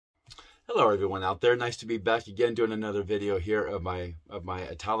Hello everyone out there. Nice to be back again doing another video here of my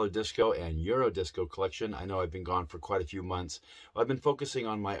Italo disco and Euro disco collection. I know I've been gone for quite a few months. I've been focusing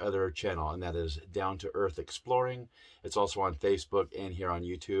on my other channel, and that is Down to Earth Exploring. It's also on Facebook and here on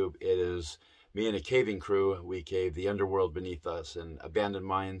YouTube. It is me and a caving crew. We cave the underworld beneath us in abandoned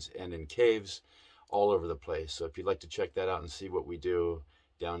mines and in caves all over the place. So if you'd like to check that out and see what we do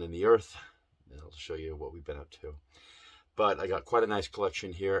down in the earth, it'll show you what we've been up to. But I got quite a nice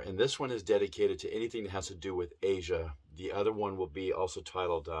collection here, and this one is dedicated to anything that has to do with Asia. The other one will be also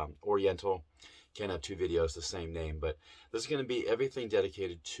titled Oriental. Can't have two videos the same name, but this is going to be everything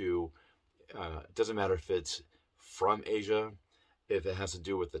dedicated to, it doesn't matter if it's from Asia, if it has to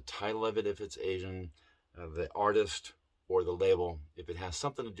do with the title of it, if it's Asian, the artist, or the label. If it has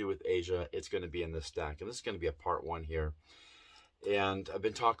something to do with Asia, it's going to be in this stack, and this is going to be a part one here. And I've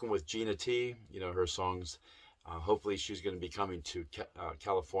been talking with Gina T, her songs. Hopefully she's going to be coming to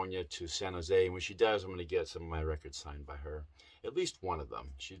California, to San Jose, and when she does, I'm going to get some of my records signed by her, at least one of them.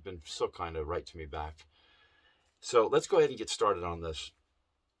 She's been so kind to write to me back. So let's go ahead and get started on this.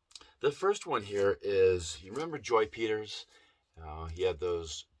 The first one here is, you remember Joy Peters? He had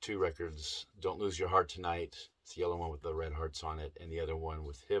those two records, Don't Lose Your Heart Tonight. It's the yellow one with the red hearts on it, and the other one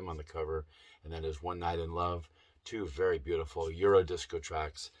with him on the cover, and that is One Night in Love. Two very beautiful Euro disco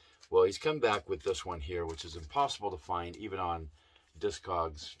tracks. Well, he's come back with this one here, which is impossible to find even on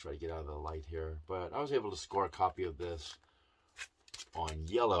Discogs. Try to get out of the light here. But I was able to score a copy of this on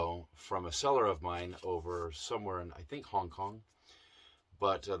yellow from a seller of mine over somewhere in, I think, Hong Kong.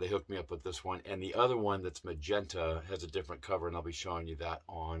 But they hooked me up with this one. And the other one that's magenta has a different cover, and I'll be showing you that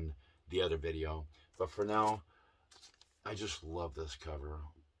on the other video. But for now, I just love this cover.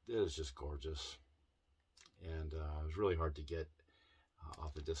 It is just gorgeous. And it was really hard to get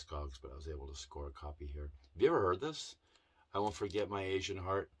off the Discogs, but I was able to score a copy here. Have you ever heard this? I Won't Forget My Asian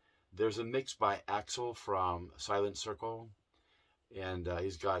Heart. There's a mix by Axel from Silent Circle, and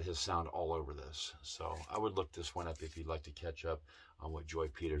he's got his sound all over this. So I would look this one up if you'd like to catch up on what Joy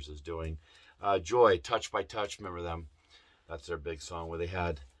Peters is doing. Joy, Touch by Touch, remember them? That's their big song where they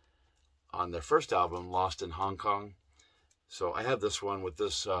had on their first album, Lost in Hong Kong. So I have this one with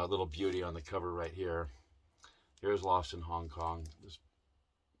this little beauty on the cover right here. Here's Lost in Hong Kong. This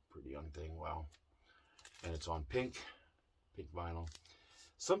pretty young thing, wow. And it's on pink vinyl.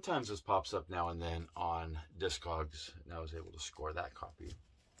 Sometimes this pops up now and then on Discogs, and I was able to score that copy.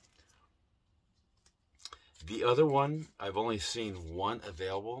 The other one, I've only seen one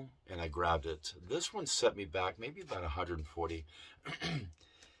available, and I grabbed it. This one set me back maybe about 140.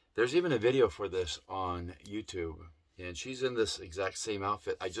 There's even a video for this on YouTube, and she's in this exact same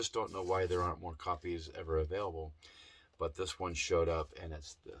outfit. I just don't know why there aren't more copies ever available. But this one showed up, and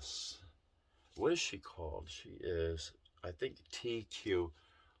it's this. What is she called? She is, I think, TQ.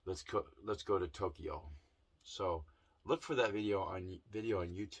 Let's go to Tokyo. So look for that video on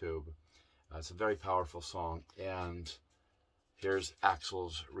YouTube. It's a very powerful song. And here's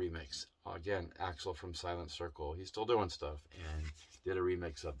Axel's remix. Again, Axel from Silent Circle. He's still doing stuff, and did a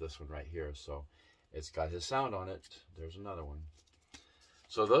remix of this one right here. So it's got his sound on it. There's another one.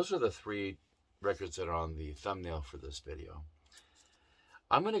 So those are the three records that are on the thumbnail for this video.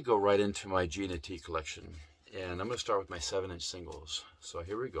 I'm going to go right into my Gina T collection, and I'm going to start with my 7-inch singles. So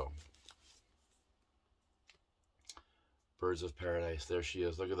here we go. Birds of Paradise. There she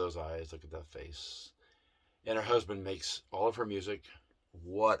is. Look at those eyes. Look at that face. And her husband makes all of her music.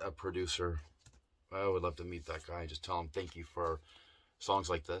 What a producer. I would love to meet that guy and just tell him thank you for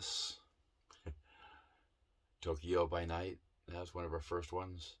songs like this. Tokyo by Night. That's one of her first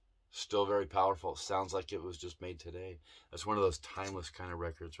ones. Still very powerful. It sounds like it was just made today. That's one of those timeless kind of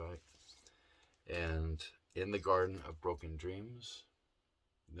records, right? And In the Garden of Broken Dreams.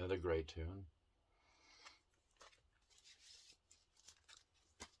 Another great tune.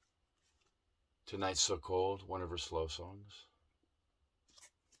 Tonight's So Cold, one of her slow songs.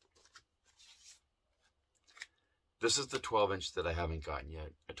 This is the 12-inch that I haven't gotten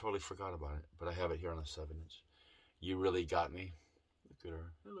yet. I totally forgot about it, but I have it here on a 7-inch. You Really Got Me. Look at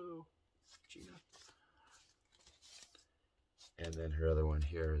her. Hello, Gina. And then her other one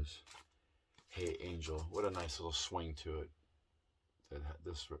here is Hey Angel. What a nice little swing to it that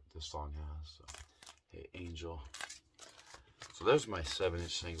this song has. So, Hey Angel. So there's my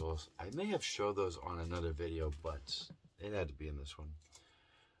 7-inch singles. I may have showed those on another video, but it had to be in this one.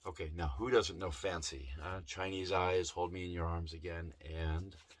 Okay, now who doesn't know Fancy? Chinese Eyes, Hold Me in Your Arms Again,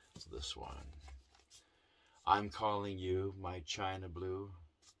 and this one. I'm Calling You, My China Blue,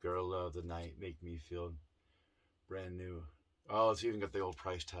 Girl of the Night, Make Me Feel Brand New. Oh, it's even got the old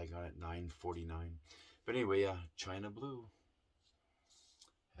price tag on it, $9.49. But anyway, yeah, China Blue.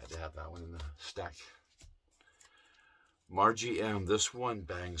 Had to have that one in the stack. Margie M. This one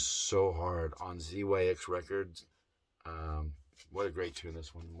bangs so hard on ZYX Records. What a great tune,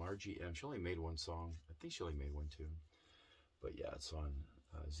 this one. Margie M. She only made one song. I think she only made one tune. But yeah, it's on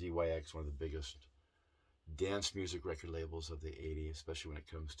ZYX, one of the biggest dance music record labels of the 80s, especially when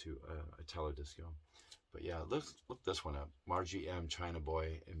it comes to Italo disco. But yeah, look this one up. Margie M. China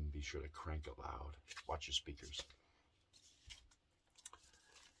Boy, and be sure to crank it loud. Watch your speakers.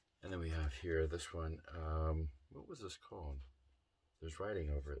 And then we have here this one. What was this called? There's writing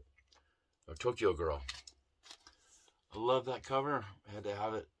over it. Oh, Tokyo Girl. I love that cover. I had to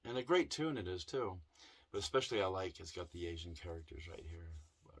have it. And a great tune it is too. But especially I like it's got the Asian characters right here.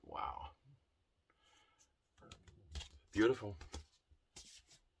 But wow. Beautiful.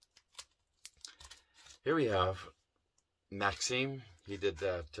 Here we have Maxime. He did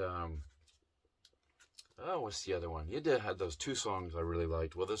that. Oh, what's the other one? He had those two songs I really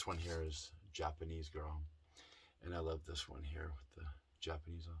liked. Well, this one here is Japanese Girl. And I love this one here with the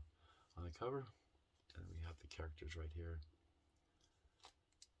Japanese on the cover. And we have the characters right here.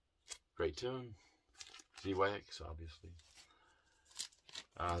 Great tune. ZYX, obviously.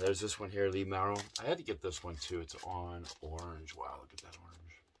 There's this one here, Lee Marrow. I had to get this one too. It's on orange. Wow, look at that orange.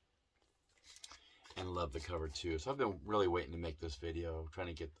 And love the cover too. So I've been really waiting to make this video, trying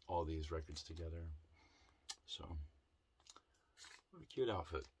to get all these records together. So, what a cute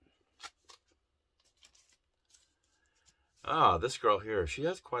outfit. This girl here, she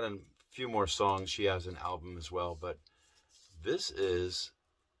has quite a few more songs. She has an album as well, but this is,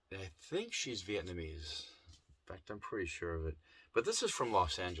 I think she's Vietnamese. In fact, I'm pretty sure of it. But this is from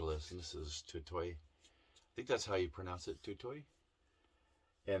Los Angeles, and this is Tutoy. I think that's how you pronounce it, Tutoy.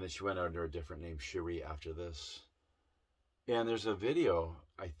 And then she went under a different name, Cherie, after this. And there's a video,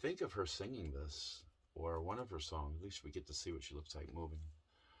 I think, of her singing this, or one of her songs. At least we get to see what she looks like moving.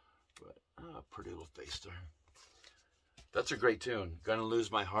 But, pretty little face there. That's a great tune. Gonna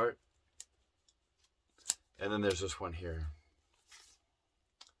Lose My Heart. And then there's this one here.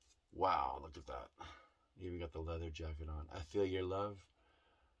 Wow, look at that. You even got the leather jacket on. I Feel Your Love.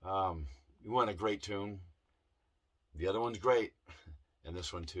 You want a great tune. The other one's great. And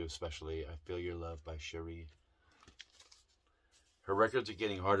this one too, especially. I Feel Your Love by Cherie. Her records are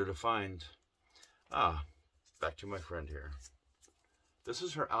getting harder to find. Back to my friend here. This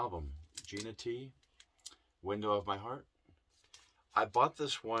is her album. Gina T. Window of My Heart. I bought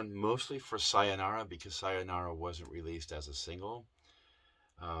this one mostly for Sayonara because Sayonara wasn't released as a single.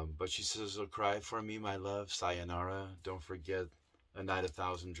 But she says, "Oh, cry for me, my love, sayonara. Don't forget A Night,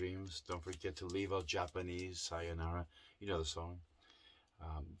 1,000 Dreams. Don't forget to leave all Japanese, sayonara." You know the song.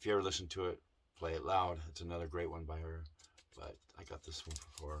 If you ever listen to it, play it loud. It's another great one by her. But I got this one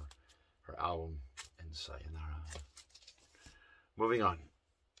for her album and sayonara. Moving on.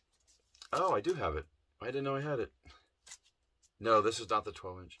 Oh, I do have it. I didn't know I had it. No, this is not the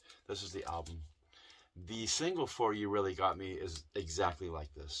 12-inch. This is the album. The single for You Really Got Me is exactly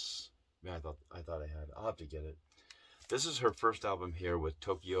like this. Man, I thought I had it. I'll have to get it. This is her first album here with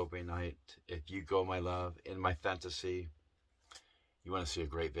Tokyo by Night, If You Go My Love, In My Fantasy. You want to see a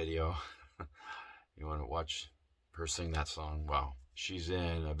great video. You want to watch her sing that song. Wow. She's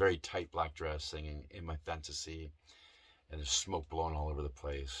in a very tight black dress singing In My Fantasy. And there's smoke blowing all over the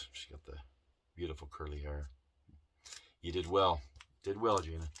place. She's got the beautiful curly hair. You did well. Did well,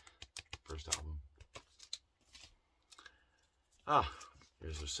 Gina. First album.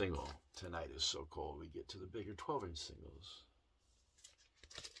 Here's a single. Tonight Is So Cold. We get to the bigger 12-inch singles.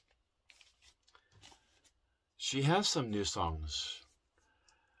 She has some new songs.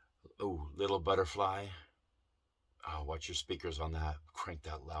 Oh, Little Butterfly. Watch your speakers on that. Crank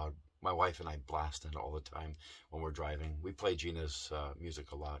that loud. My wife and I blast it all the time when we're driving. We play Gina's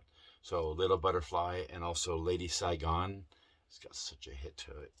music a lot. So Little Butterfly and also Lady Saigon. It's got such a hit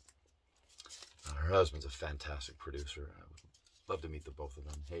to it. Her husband's a fantastic producer. I would love to meet the both of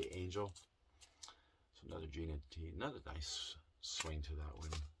them. Hey, Angel. So another Gina T. Another nice swing to that one,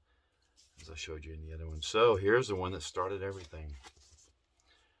 as I showed you in the other one. So here's the one that started everything.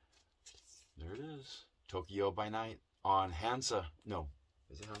 There it is. Tokyo by Night on Hansa. No,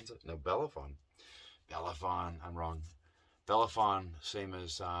 is it Hansa? No, Bellafon. Bellafon. I'm wrong. Bellafon, same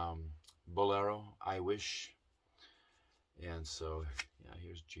as Bolero, I Wish. And so, yeah,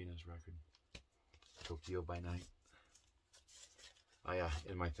 here's Gina's record. Tokyo by Night. Oh yeah,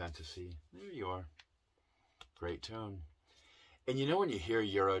 In My Fantasy. There you are. Great tune. And you know when you hear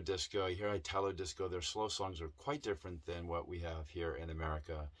Euro disco, you hear Italo disco, their slow songs are quite different than what we have here in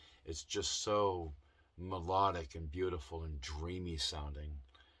America. It's just so melodic and beautiful and dreamy sounding.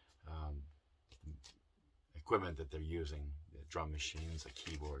 Equipment that they're using, drum machines, the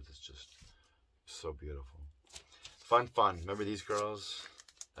keyboards. It's just so beautiful. Fun, fun. Remember these girls?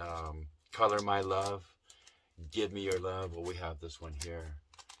 Color My Love, Give Me Your Love. Well, we have this one here,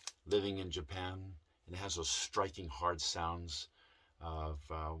 Living in Japan. And it has those striking hard sounds of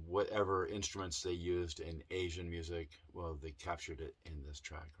whatever instruments they used in Asian music. Well, they captured it in this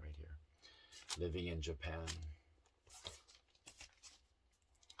track right here, Living in Japan.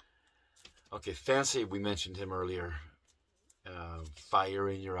 Okay, Fancy, we mentioned him earlier. Fire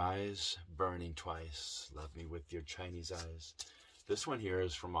in Your Eyes, Burning Twice, Love Me With Your Chinese Eyes. This one here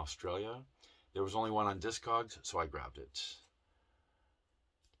is from Australia. There was only one on Discogs, so I grabbed it.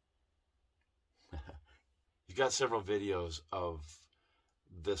 You got several videos of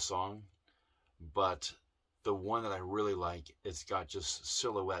this song, but the one that I really like, it's got just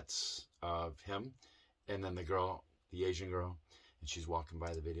silhouettes of him and then the girl, the Asian girl, and she's walking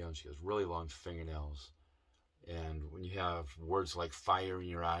by the video and she has really long fingernails. And when you have words like fire in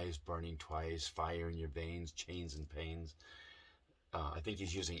your eyes, burning twice, fire in your veins, chains and pains, I think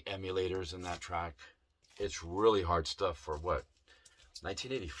he's using emulators in that track. It's really hard stuff for what,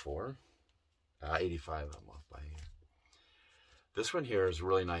 1984? 85, I'm off by here. This one here is a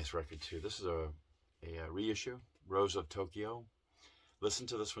really nice record too. This is a reissue, Rose of Tokyo. Listen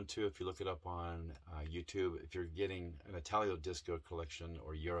to this one too if you look it up on YouTube. If you're getting an Italo disco collection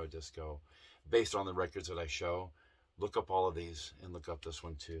or Euro disco based on the records that I show, look up all of these and look up this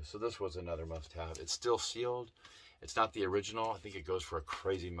one too. So this was another must-have. It's still sealed. It's not the original. I think it goes for a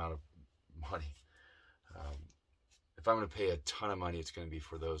crazy amount of money. If I'm going to pay a ton of money, it's going to be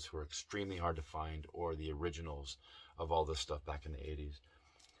for those who are extremely hard to find or the originals of all this stuff back in the 80s.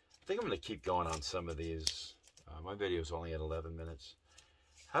 I think I'm going to keep going on some of these. My video is only at 11 minutes.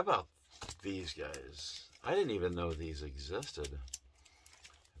 How about these guys? I didn't even know these existed,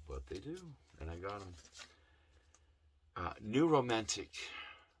 but they do, and I got them. New Romantic.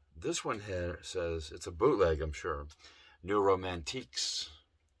 This one here says, it's a bootleg, I'm sure. New Romantiques.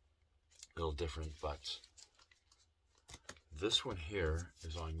 A little different, but this one here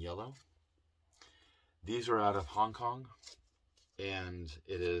is on yellow. These are out of Hong Kong, and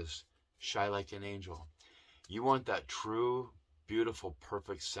it is Shy Like an Angel. You want that true, beautiful,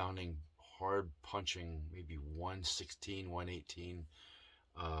 perfect sounding, hard punching, maybe 116, 118,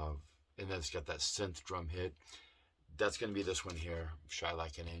 and then it's got that synth drum hit. That's going to be this one here, Shy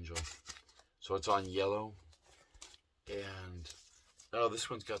Like an Angel. So it's on yellow, and oh, this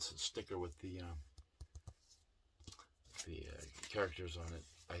one's got some sticker with the characters on it.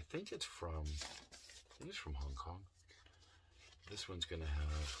 I think it's from Hong Kong. This one's gonna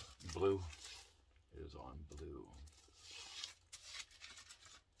have blue. It is on blue.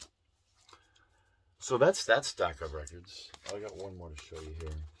 So that's that stack of records. I got one more to show you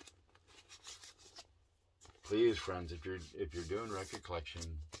here. Please, friends, if you're doing record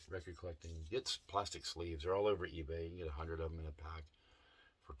collecting, get plastic sleeves. They're all over eBay. You can get 100 of them in a pack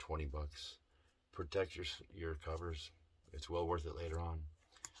for 20 bucks. Protect your covers. It's well worth it later on.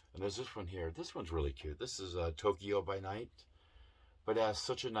 And there's this one here. This one's really cute. This is Tokyo by Night, but it has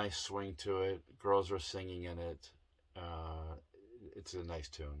such a nice swing to it. Girls are singing in it. It's a nice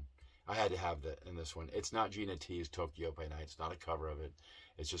tune. I had to have that in this one. It's not Gina T's Tokyo by Night. It's not a cover of it.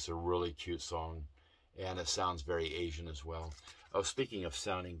 It's just a really cute song, and it sounds very Asian as well. Oh, speaking of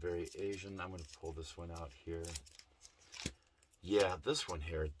sounding very Asian, I'm going to pull this one out here. Yeah, this one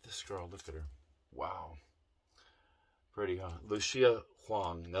here. This girl, look at her. Wow. Pretty, huh? Lucia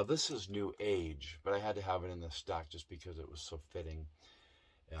Huang. Now, this is New Age, but I had to have it in the stack just because it was so fitting.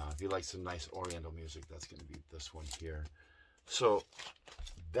 If you like some nice Oriental music, that's going to be this one here. So,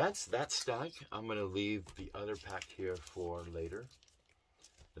 that's that stack. I'm going to leave the other pack here for later.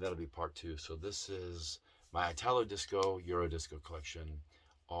 And that'll be part 2. So, this is my Italo Disco, Euro Disco collection,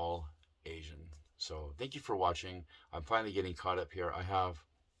 all Asian. So, thank you for watching. I'm finally getting caught up here. I have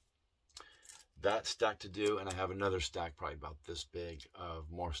that stack to do, and I have another stack probably about this big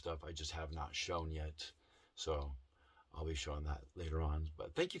of more stuff I just have not shown yet. So I'll be showing that later on.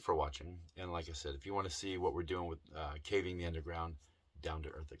 But thank you for watching. And like I said, if you want to see what we're doing with Caving the Underground, Down to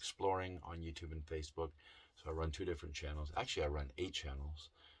Earth Exploring on YouTube and Facebook. So I run 2 different channels. Actually, I run 8 channels,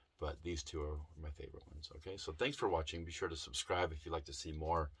 but these 2 are my favorite ones. Okay, so thanks for watching. Be sure to subscribe if you'd like to see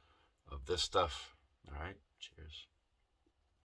more of this stuff. All right, cheers.